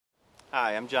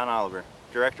Hi, I'm Jon Oliver,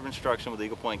 Director of Instruction with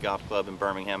Eagle Point Golf Club in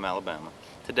Birmingham, Alabama.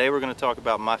 Today we're going to talk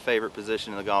about my favorite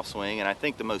position in the golf swing, and I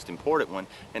think the most important one,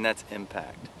 and that's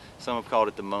impact. Some have called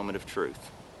it the moment of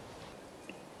truth.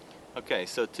 Okay,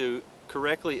 so to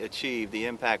correctly achieve the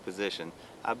impact position,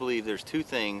 I believe there's two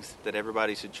things that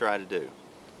everybody should try to do.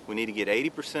 We need to get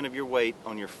 80% of your weight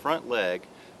on your front leg,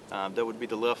 that would be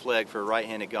the left leg for a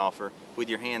right-handed golfer, with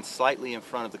your hands slightly in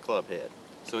front of the club head.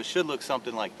 So it should look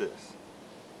something like this.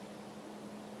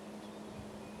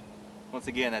 Once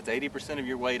again, that's 80% of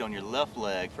your weight on your left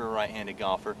leg for a right-handed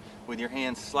golfer with your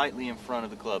hands slightly in front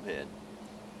of the club head.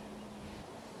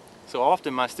 So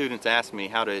often my students ask me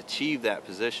how to achieve that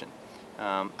position.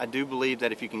 I do believe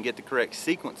that if you can get the correct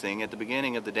sequencing at the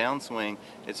beginning of the downswing,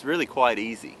 it's really quite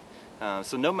easy.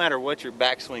 So no matter what your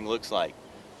backswing looks like,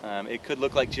 it could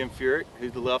look like Jim Furyk,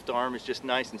 whose left arm is just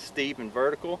nice and steep and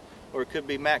vertical, or it could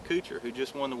be Matt Kuchar, who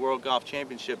just won the World Golf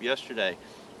Championship yesterday.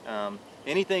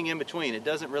 Anything in between, it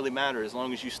doesn't really matter as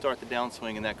long as you start the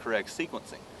downswing in that correct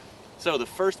sequencing. So the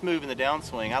first move in the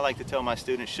downswing, I like to tell my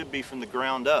students, should be from the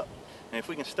ground up. And if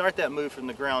we can start that move from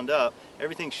the ground up,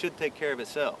 everything should take care of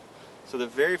itself. So the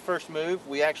very first move,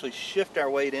 we actually shift our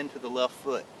weight into the left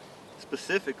foot,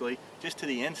 specifically just to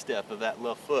the instep of that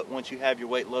left foot once you have your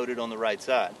weight loaded on the right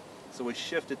side. So we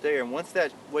shift it there, and once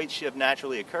that weight shift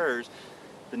naturally occurs,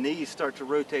 the knees start to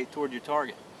rotate toward your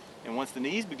target. And once the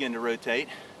knees begin to rotate,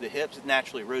 the hips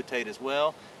naturally rotate as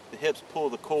well. The hips pull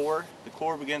the core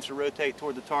begins to rotate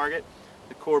toward the target.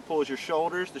 The core pulls your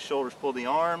shoulders, the shoulders pull the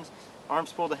arms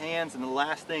pull the hands, and the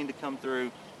last thing to come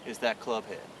through is that club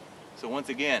head. So once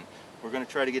again, we're going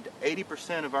to try to get to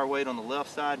 80% of our weight on the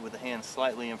left side with the hands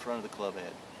slightly in front of the club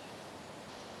head.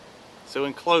 So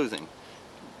in closing,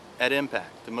 at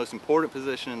impact, the most important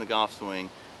position in the golf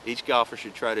swing, each golfer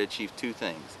should try to achieve two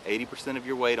things: 80% of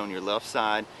your weight on your left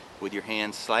side with your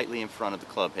hands slightly in front of the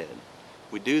club head.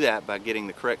 We do that by getting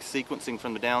the correct sequencing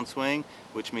from the downswing,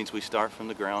 which means we start from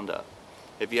the ground up.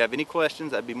 If you have any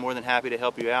questions, I'd be more than happy to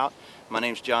help you out. My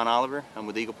name's Jon Oliver. I'm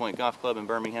with Eagle Point Golf Club in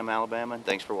Birmingham, Alabama, and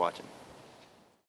thanks for watching.